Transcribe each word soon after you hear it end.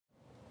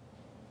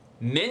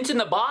Mint in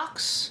the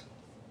box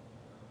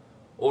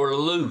or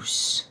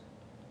loose?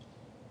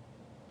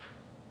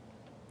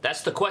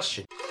 That's the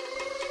question.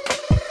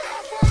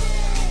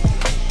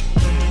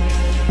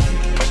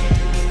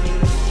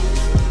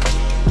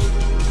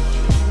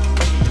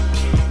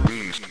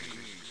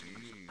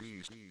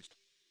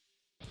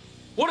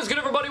 What is good,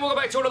 everybody? Welcome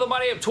back to another My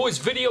Damn Toys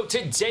video.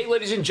 Today,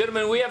 ladies and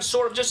gentlemen, we have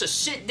sort of just a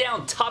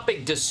sit-down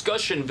topic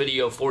discussion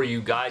video for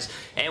you guys,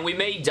 and we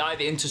may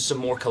dive into some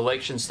more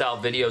collection-style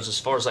videos as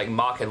far as like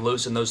mock and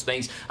loose and those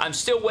things. I'm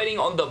still waiting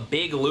on the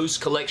big loose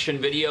collection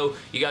video.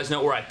 You guys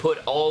know where I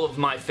put all of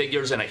my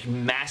figures in a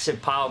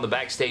massive pile in the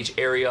backstage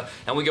area,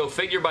 and we go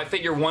figure by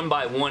figure, one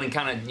by one, and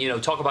kind of, you know,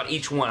 talk about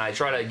each one. I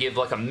try to give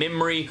like a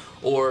memory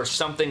or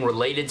something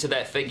related to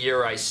that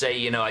figure. I say,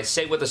 you know, I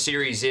say what the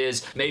series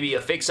is, maybe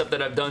a fix-up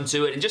that I've done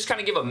to it, and just kind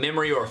of give a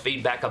memory or a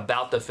feedback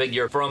about the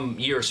figure from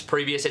years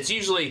previous. It's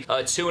usually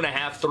a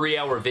 2.5, 3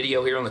 hour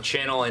video here on the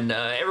channel, and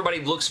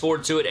everybody looks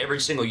forward to it every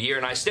single year,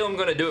 and I still am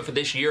going to do it for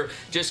this year,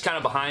 just kind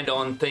of behind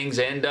on things,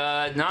 and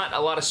not a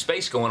lot of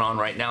space going on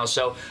right now,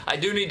 so I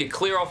do need to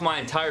clear off my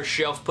entire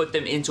shelf, put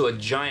them into a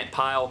giant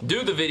pile,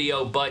 do the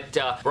video, but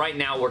right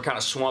now we're kind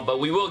of swamped, but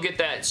we will get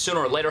that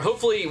sooner or later.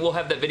 Hopefully we'll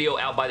have that video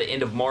out by the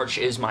end of March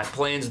is my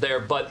plans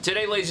there, but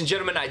today, ladies and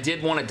gentlemen, I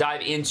did want to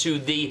dive into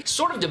the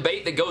sort of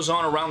debate that goes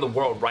on around the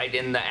world, right,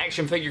 in the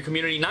action figure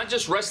community, not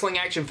just wrestling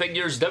action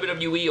figures,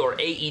 WWE or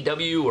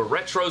AEW or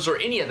retros or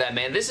any of that,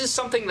 man. This is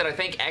something that I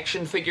think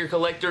action figure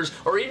collectors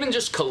or even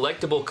just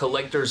collectible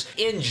collectors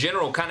in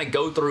general kind of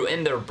go through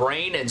in their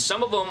brain, and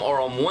some of them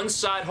are on one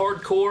side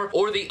hardcore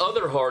or the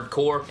other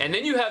hardcore, and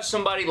then you have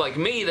somebody like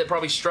me that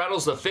probably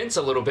straddles the fence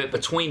a little bit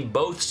between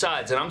both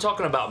sides, and I'm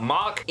talking about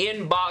mock,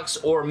 in-box,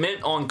 or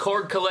mint on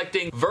card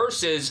collecting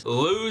versus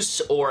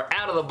loose or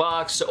out of the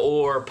box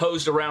or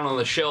posed around on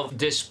the shelf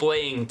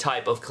displaying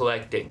type of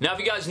collecting. Now, if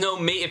you guys know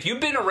me, if you've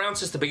been around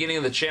since the beginning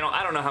of the channel,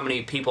 I don't know how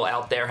many people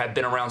out there have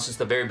been around since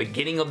the very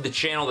beginning of the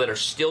channel that are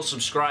still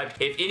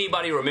subscribed. If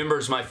anybody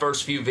remembers my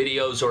first few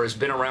videos or has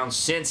been around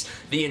since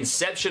the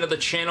inception of the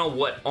channel,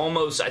 what,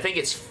 almost, I think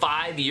it's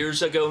 5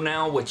 years ago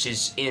now, which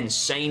is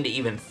insane to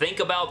even think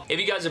about. If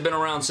you guys have been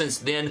around since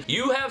then,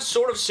 you have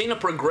sort of seen a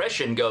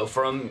progression go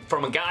from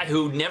a guy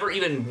who never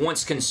even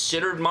once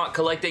considered mock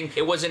collecting.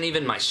 It wasn't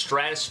even my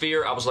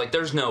stratosphere. I was like,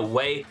 there's no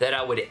way that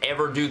I would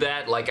ever do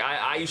that. Like,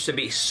 I used to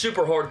be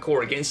super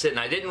hardcore against it, and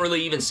I didn't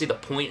really even see the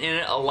point in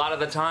it a lot of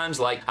the times.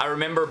 Like, I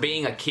remember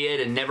being a kid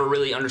and never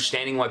really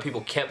understanding why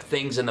people kept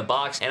things in the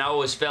box, and I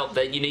always felt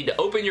that you need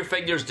to open your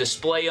figures,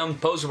 display them,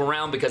 pose them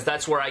around, because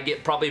that's where I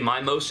get probably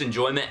my most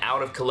enjoyment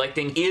out of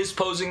collecting, is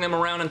posing them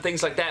around and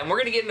things like that. And we're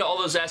going to get into all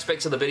those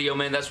aspects of the video,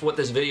 man. That's what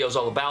this video is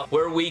all about,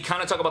 where we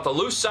kind of talk about the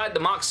loose side, the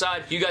mock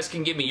side. You guys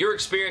can give me your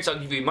experience, I'll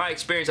give you my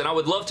experience, and I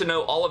would love to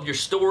know all of your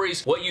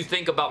stories, what you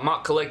think about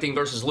mock collecting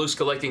versus loose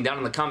collecting down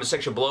in the comment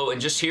section below,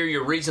 and just hear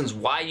your reasons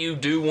why you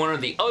do one or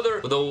the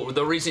other,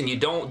 the reason you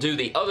don't do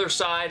the other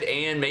side,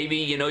 and maybe,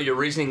 you know, your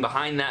reasoning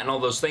behind that and all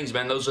those things,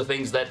 man. Those are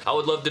things that I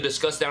would love to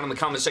discuss down in the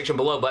comment section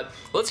below, but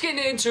let's get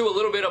into a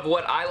little bit of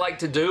what I like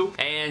to do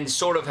and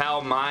sort of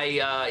how my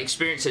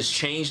experience has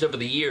changed over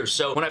the years.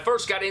 So when I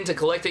first got into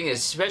collecting,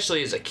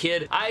 especially as a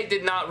kid, I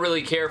did not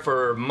really care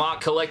for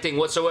mock collecting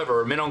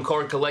whatsoever, or mint on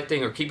card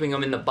collecting, or keeping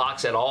them in the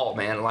box at all,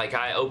 man. Like,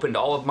 I opened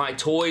all of my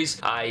toys.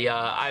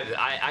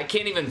 I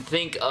can't even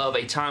think of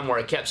a time where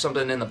I kept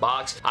something in the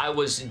box. I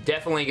was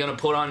definitely going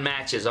to put on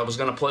matches. I was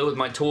going to play with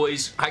my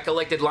toys. I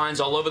collected lines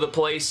all over the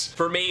place.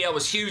 For me, I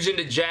was huge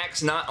into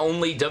Jakks, not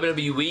only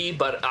WWE,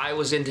 but I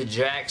was into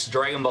Jakks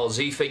Dragon Ball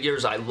Z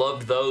figures. I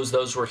loved those.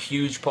 Those were a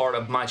huge part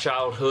of my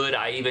childhood.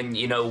 I even,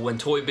 you know, when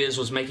Toy Biz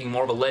was making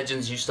Marvel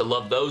Legends, used to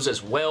love those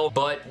as well.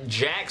 But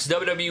Jakks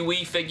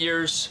WWE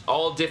figures,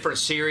 all different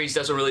series,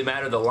 doesn't really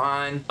matter the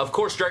line. Of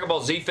course, Dragon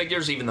Ball Z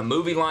figures, even the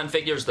movie line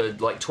figures, the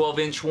like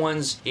 12-inch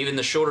ones, even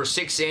the shorter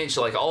 6-inch,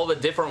 like all the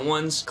different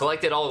ones.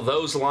 Collected all of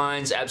those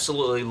lines.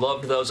 Absolutely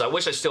loved those. I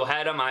wish I still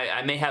had them.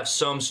 I may have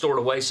some stored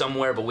away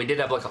somewhere, but we did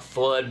have like a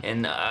flood,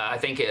 and I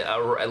think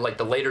like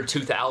the later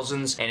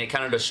 2000s, and it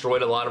kind of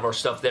destroyed a lot of our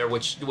stuff there,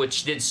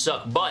 which did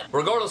suck. But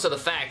regardless of the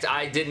fact,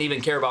 I didn't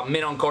even care about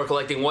mint on card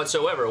collecting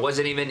whatsoever. It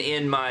wasn't even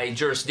in my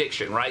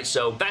jurisdiction, right?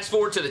 So fast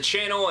forward to the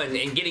channel and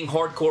getting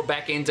hardcore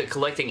back into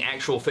collecting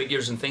actual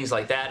figures and things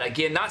like that.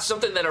 Again, not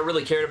something that I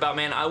really cared about,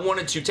 man. I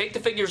wanted to take the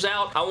figures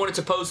out. I wanted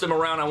to pose them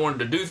around. I wanted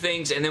to do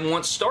things, and then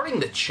once starting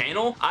the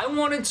channel, I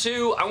wanted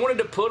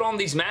to put on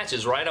these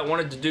matches, right? I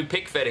wanted to do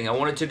pick fetting. I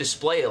wanted to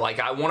display it. Like,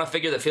 I want a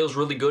figure that feels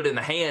really good in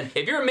the hand.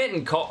 If you're a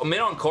mint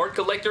on card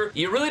collector,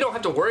 you really don't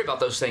have to worry about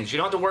those things. You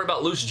don't have to worry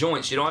about loose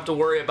joints. You don't have to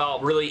worry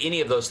about really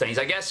any of those things.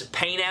 I guess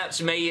paint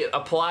apps may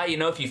apply, you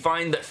know, if you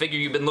find that figure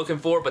you've been looking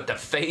for, but the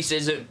face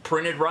isn't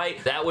printed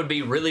right. That would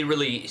be really,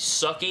 really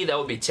sucky. That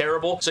would be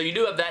terrible. So you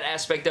do have that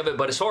aspect of it,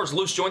 but as far as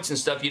loose joints and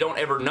stuff, you don't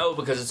ever know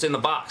because it's in the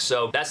box. box,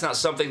 so that's not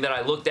something that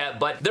I looked at.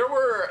 But there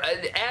were,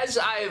 as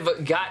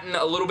I've gotten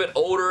a little bit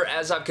older,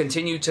 as I've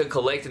continued to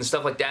collect and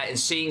stuff like that, and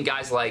seeing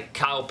guys like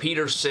Kyle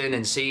Peterson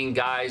and seeing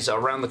guys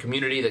around the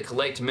community that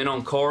collect mint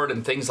on card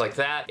and things like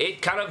that,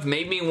 it kind of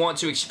made me want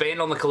to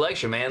expand on the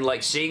collection, man.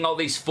 Like, seeing all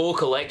these full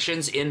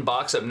collections in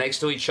box up next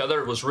to each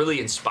other was really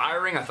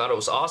inspiring. I thought it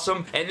was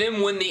awesome. And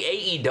then when the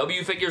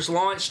AEW figures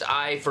launched,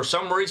 I, for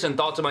some reason,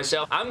 thought to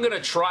myself, I'm going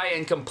to try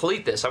and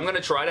complete this. I'm going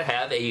to try to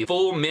have a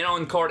full mint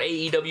on card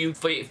AEW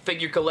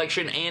figure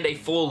collection and a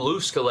full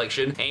loose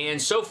collection.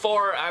 And so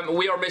far,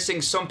 we are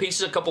missing some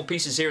pieces, a couple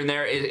pieces here and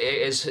there,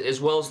 as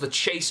well as the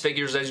chase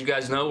figures. As you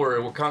guys know,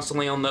 we're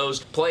constantly on those,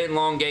 playing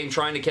long game,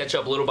 trying to catch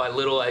up little by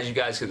little. As you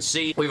guys can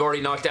see, we've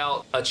already knocked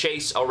out a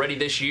chase already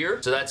this year,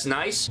 so that's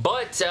nice.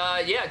 But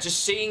yeah,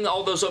 just seeing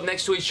all those up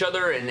next to each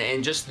other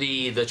and just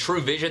the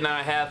true vision that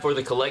I have for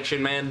the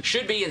collection, man,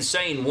 should be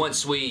insane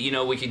once we, you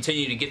know, we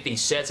continue to get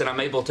these sets and I'm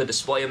able to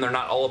display them. They're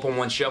not all up on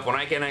one shelf. When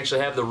I can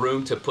actually have the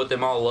room to put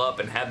them all up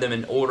and have them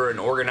in order and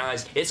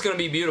organized, it's going to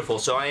be beautiful.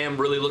 So I am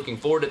really looking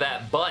forward to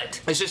that.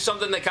 But it's just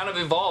something that kind of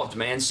evolved,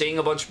 man. Seeing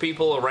a bunch of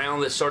people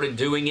around that started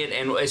doing it,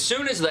 and as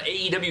soon as the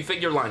AEW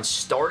figure line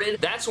started,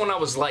 that's when I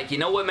was like, you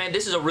know what, man,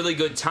 this is a really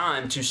good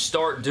time to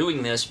start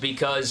doing this,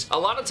 because a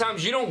lot of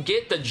times you don't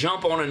get the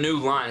jump on a new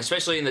line,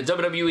 especially in the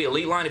WWE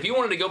Elite line. If you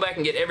wanted to go back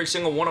and get every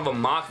single one of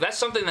them mock, that's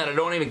something that I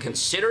don't even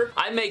consider.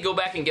 I may go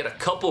back and get a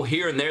couple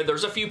here and there.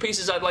 There's a few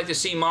pieces I'd like to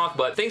see mock,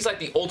 but things like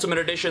the Ultimate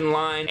Edition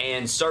line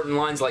and certain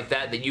lines like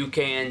that you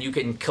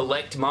can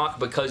collect mock,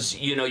 because,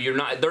 you know,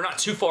 they're not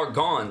too far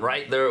gone,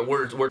 right?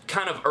 We're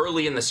kind of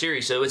early in the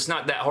series, so it's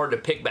not that hard to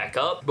pick back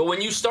up. But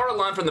when you start a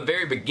line from the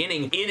very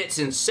beginning, in its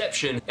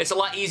inception, it's a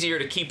lot easier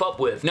to keep up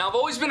with. Now, I've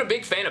always been a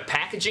big fan of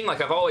packaging.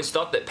 Like, I've always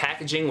thought that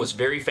packaging was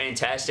very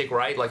fantastic,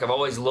 right? Like, I've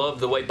always loved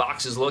the way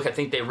boxes look. I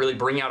think they really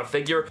bring out a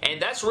figure,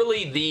 and that's really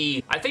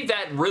I think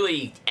that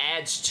really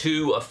adds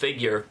to a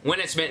figure when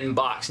it's mint in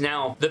box.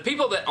 Now, the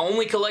people that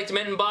only collect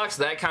mint in box,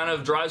 that kind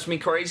of drives me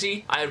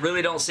crazy. I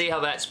really don't see how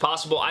that's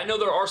possible. I know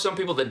there are some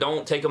people that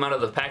don't take them out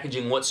of the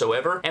packaging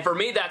whatsoever, and for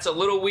me, that's a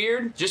little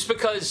weird, just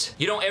because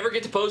you don't ever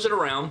get to pose it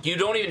around. You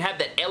don't even have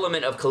that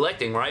element of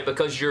collecting, right?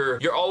 Because you're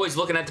always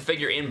looking at the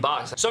figure in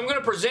box. So I'm going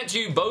to present to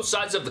you both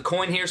sides of the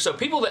coin here. So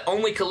people that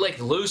only collect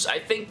loose, I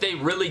think they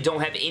really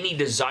don't have any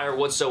desire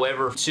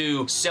whatsoever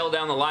to sell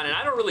down the line, and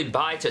I don't really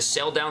buy to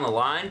sell down the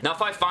line. Now,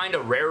 if I find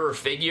a rarer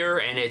figure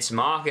and it's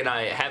mock and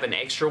I have an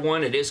extra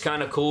one, it is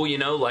kind of cool, you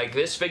know, like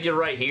this figure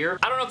right here.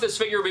 I don't know if this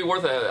figure will be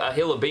worth a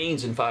hill of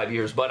beans in 5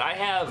 years, but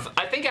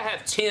I think I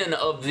have 10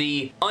 of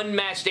the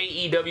unmatched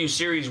AEW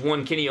Series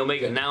 1 Kenny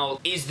Omega. Now,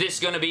 is this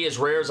going to be as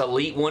rare as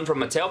Elite 1 from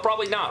Mattel?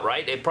 Probably not,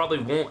 right? It probably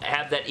won't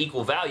have that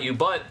equal value,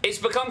 but it's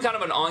become kind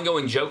of an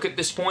ongoing joke at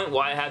this point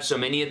why I have so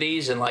many of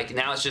these, and like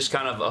now it's just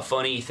kind of a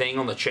funny thing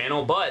on the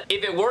channel. But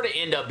if it were to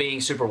end up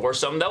being super worth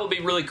something, that would be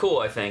really cool,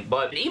 I think.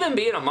 But even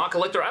being a mock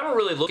collector, I don't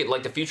really look at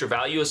like the future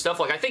value of stuff.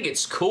 Like, I think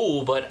it's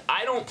cool, but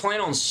I don't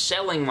plan on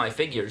selling my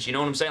figures, you know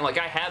what I'm saying? Like,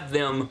 I have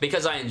them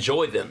because I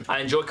enjoy them. I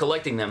enjoy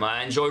collecting them.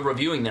 I enjoy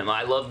reviewing them.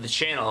 I love the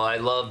channel. I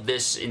love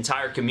this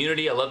entire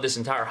community. I love this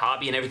entire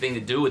hobby and everything to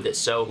do with it.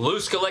 So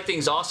loose collecting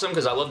is awesome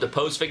because I love to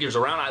pose figures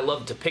around. I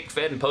love to pick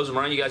fed and pose them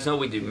around. You guys know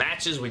we do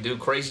matches. We do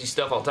crazy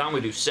stuff all the time.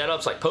 We do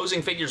setups. Like,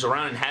 posing figures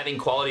around and having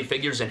quality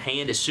figures in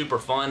hand is super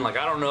fun. Like,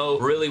 I don't know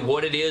really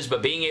what it is,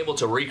 but being able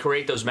to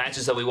recreate those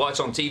matches that we watch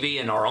on TV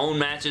and our own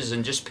matches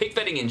and just pick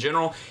fedding in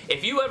general,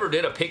 if you ever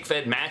did a pick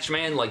fed match,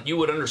 man, like, you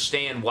would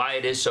understand why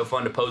it is so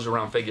fun to pose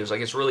around figures.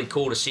 Like, it's really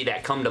cool to see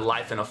that come to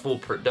life in a full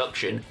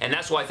production, and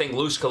that's why I think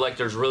loose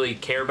collectors really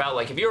care about.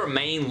 Like, if you're a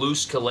main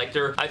loose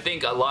collector, I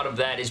think a lot of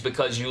that is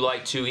because you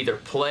like to either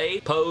play,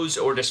 pose,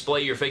 or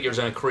display your figures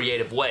in a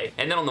creative way.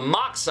 And then on the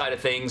mock side of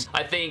things,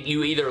 I think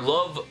you either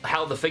love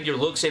how the figure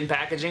looks in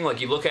packaging,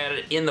 like you look at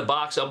it in the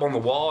box up on the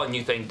wall and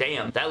you think,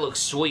 damn, that looks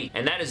sweet.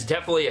 And that is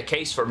definitely a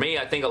case for me.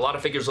 I think a lot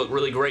of figures look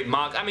really great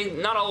mock. I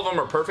mean, not all of them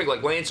are perfect,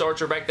 like Lance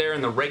Archer back there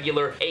in the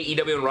regular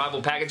AEW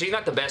Unrivaled packaging.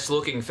 Not the best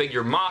looking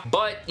figure mock,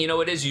 but, you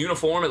know, it is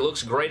uniform. It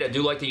looks great. I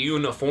do like the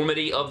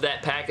uniformity of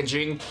that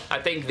packaging. I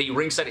think the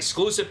ringside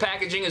exclusive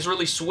packaging is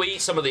really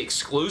sweet. Some of the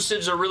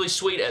exclusives are really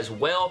sweet as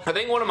well. I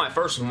think one of my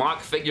first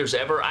mock figures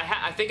ever,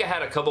 I think I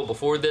had a couple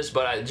before this,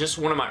 but just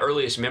one of my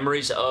earliest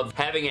memories of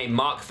having a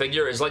mock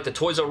figure is like the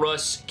Toys R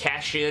Us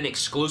cash-in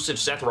exclusive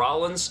Seth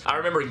Rollins. I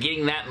remember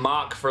getting that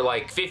mock for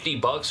like 50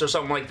 bucks or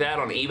something like that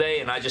on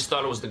eBay, and I just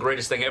thought it was the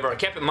greatest thing ever. I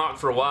kept it mocked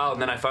for a while,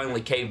 and then I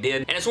finally caved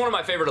in, and it's one of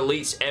my favorite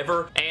Elites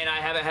ever, and I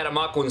haven't had a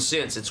mock one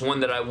since. It's one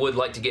that I would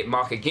like to get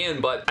mock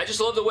again, but I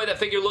just love the way that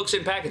figure looks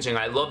in packaging.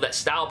 I love that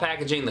style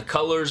packaging, the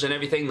colors and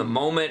everything, the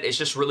moment. It's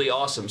just really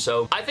awesome.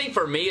 So I think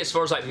for me, as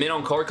far as like mint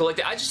on card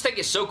collecting, I just think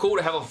it's so cool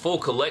to have a full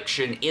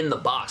collection in the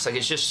box. Like,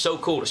 it's just so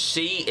cool to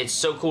see. It's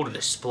so cool to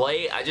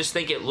display. I just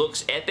think it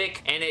looks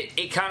epic, and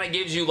it kind of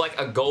gives you like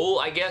a goal,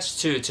 I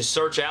guess, to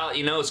search out.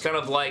 You know, it's kind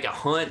of like a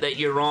hunt that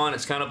you're on.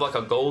 It's kind of like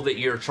a goal that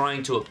you're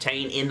trying to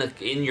obtain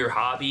in your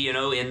hobby, you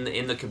know,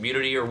 in the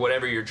community or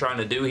whatever you're trying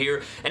to do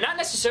here. And not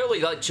necessarily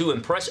like to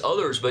impress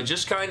others, but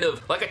just kind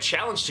of like a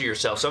challenge to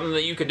yourself, something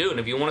that you could do. And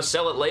if you want to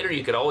sell it later,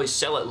 you could always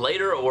sell it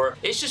later, or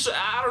it's just,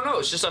 I don't know,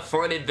 it's just a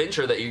fun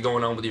adventure that you're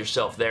going on with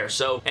yourself there.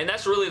 So, and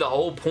that's really the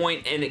whole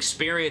point and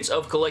experience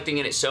of collecting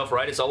in itself,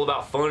 right? It's all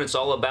about fun. It's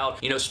all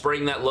about, you know,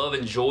 spreading that love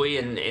and joy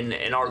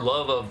and our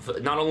love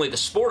of not only the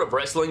sport of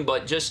wrestling,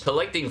 but just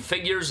collecting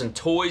figures and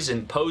toys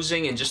and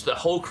posing and just the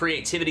whole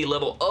creativity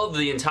level of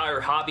the entire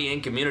hobby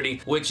and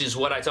community, which is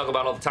what I talk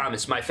about all the time.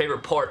 It's my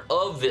favorite part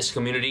of this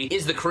community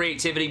is the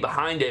creativity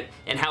behind it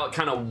and how it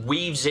kind of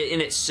weaves it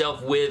in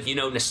itself with, you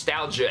know,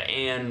 nostalgia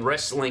and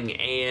wrestling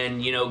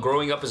and, you know,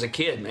 growing up as a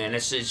kid, man.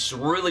 It's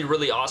really,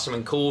 really awesome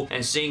and cool,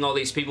 and seeing all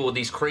these people with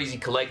these crazy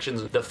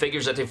collections, the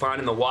figures that they find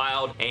in the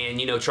wild, and,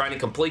 you know, trying to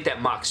complete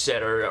that mock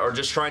set, or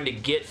just trying to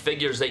get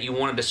figures that you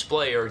want to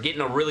display, or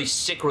getting a really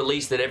sick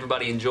release that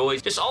everybody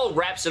enjoys, just all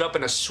wraps it up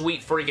in a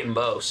sweet freaking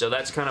bow. So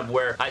that's kind of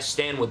where I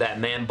stand with that,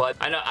 man. But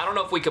I don't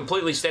know if we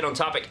completely stayed on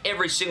topic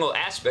every single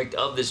aspect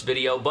of this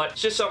video, but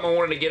it's just something I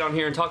wanted to get on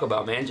here and talk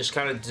about, man. Just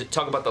kind of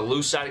talk about the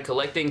loose side of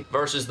collecting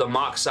versus the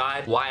mock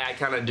side, why I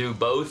kind of do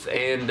both.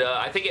 And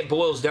I think it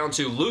boils down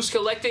to loose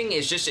collecting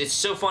is just, it's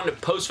so fun to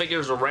post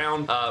figures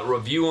around,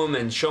 review them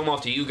and show them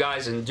off to you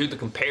guys and do the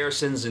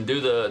comparisons and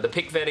do the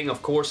pick vetting,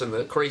 of course, and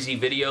the crazy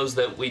videos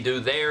that we do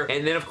there.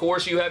 And then, of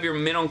course, you have your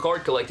mint on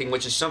card collecting,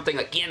 which is something,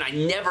 again, I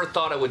never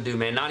thought I would do,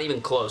 man. Not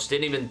even close.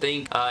 Didn't even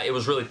think it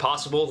was really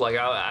possible. Like,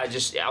 I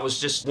was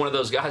just one of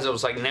those guys that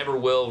was like, never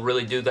will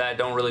really do that,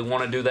 don't really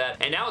want to do that.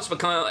 And now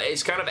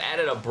it's kind of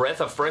added a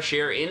breath of fresh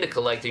air into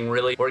collecting,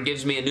 really, where it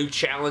gives me a new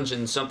challenge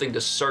and something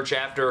to search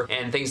after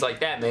and things like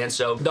that, man.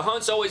 So the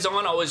hunt's always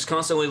on, always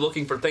constantly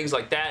looking for things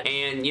like that.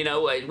 And, you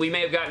know, we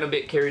may have gotten a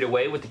bit carried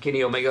away with the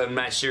Kenny Omega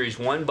Unmatched Series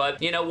 1,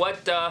 but you know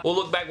what? We'll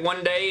look back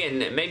one day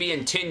and maybe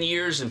in 10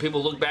 years and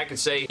people look back and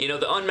say, you know,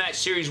 the Unmatched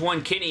Series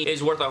 1 Kenny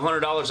is worth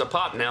 $100 a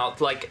pop now.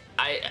 Like,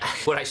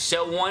 would I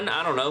sell one?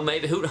 I don't know.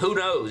 Maybe. Who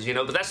knows? You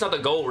know, but that's not the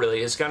goal,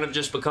 really. It's kind of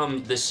just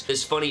become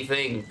this funny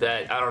thing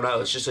that, I don't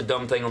know, it's just a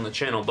dumb thing on the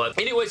channel. But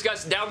anyways,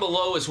 guys, down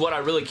below is what I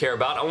really care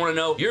about. I want to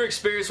know your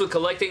experience with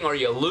collecting. Are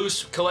you a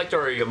loose collector?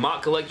 Are you a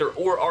mock collector?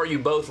 Or are you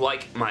both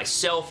like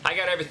myself? I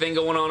got everything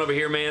going on over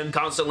here, man.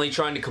 Constantly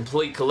trying to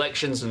complete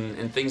collections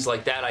and things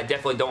like that. I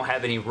definitely don't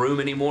have any room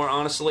anymore,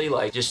 honestly.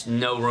 Like, just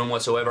no room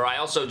whatsoever. I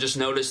also just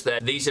noticed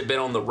that these have been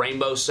on the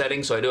rainbow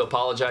setting, so I do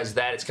apologize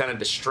that. It's kind of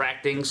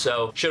distracting,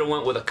 so should have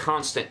went with a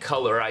constant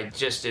color. I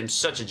just am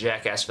such a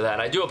jackass for that.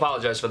 I do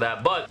apologize for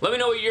that, but let me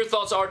know what your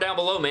thoughts are down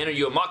below, man. Are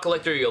you a mock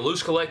collector? Are you a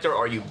loose collector?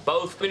 Are you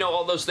both? Let me know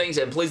all those things,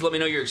 and please let me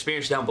know your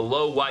experience down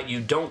below, why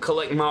you don't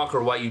collect mock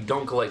or why you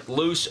don't collect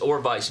loose or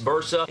vice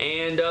versa,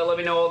 and let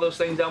me know all those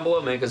things down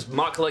below, man, because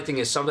mock collecting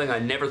is something I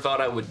never thought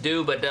I would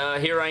do, but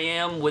here I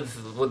am with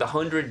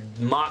 100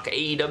 mock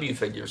AEW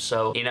figures,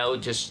 so, you know,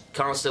 just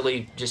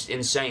constantly just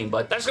insane.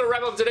 But that's gonna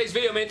wrap up today's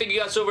video, man. Thank you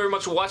guys so very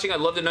much for watching. I'd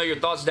love to know your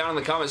thoughts down in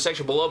the comment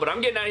section below, but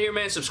I'm getting out of here,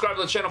 man. Subscribe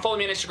to the channel. Follow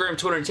me on Instagram,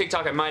 Twitter, and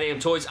TikTok at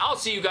MyDamnToys. I'll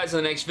see you guys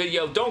in the next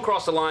video. Don't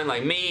cross the line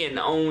like me and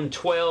own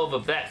 12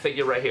 of that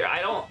figure right here.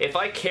 If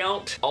I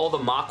count all the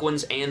mock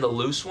ones and the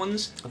loose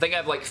ones, I think I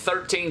have like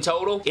 13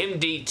 total.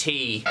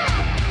 MDT.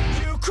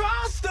 You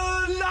crossed the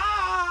line.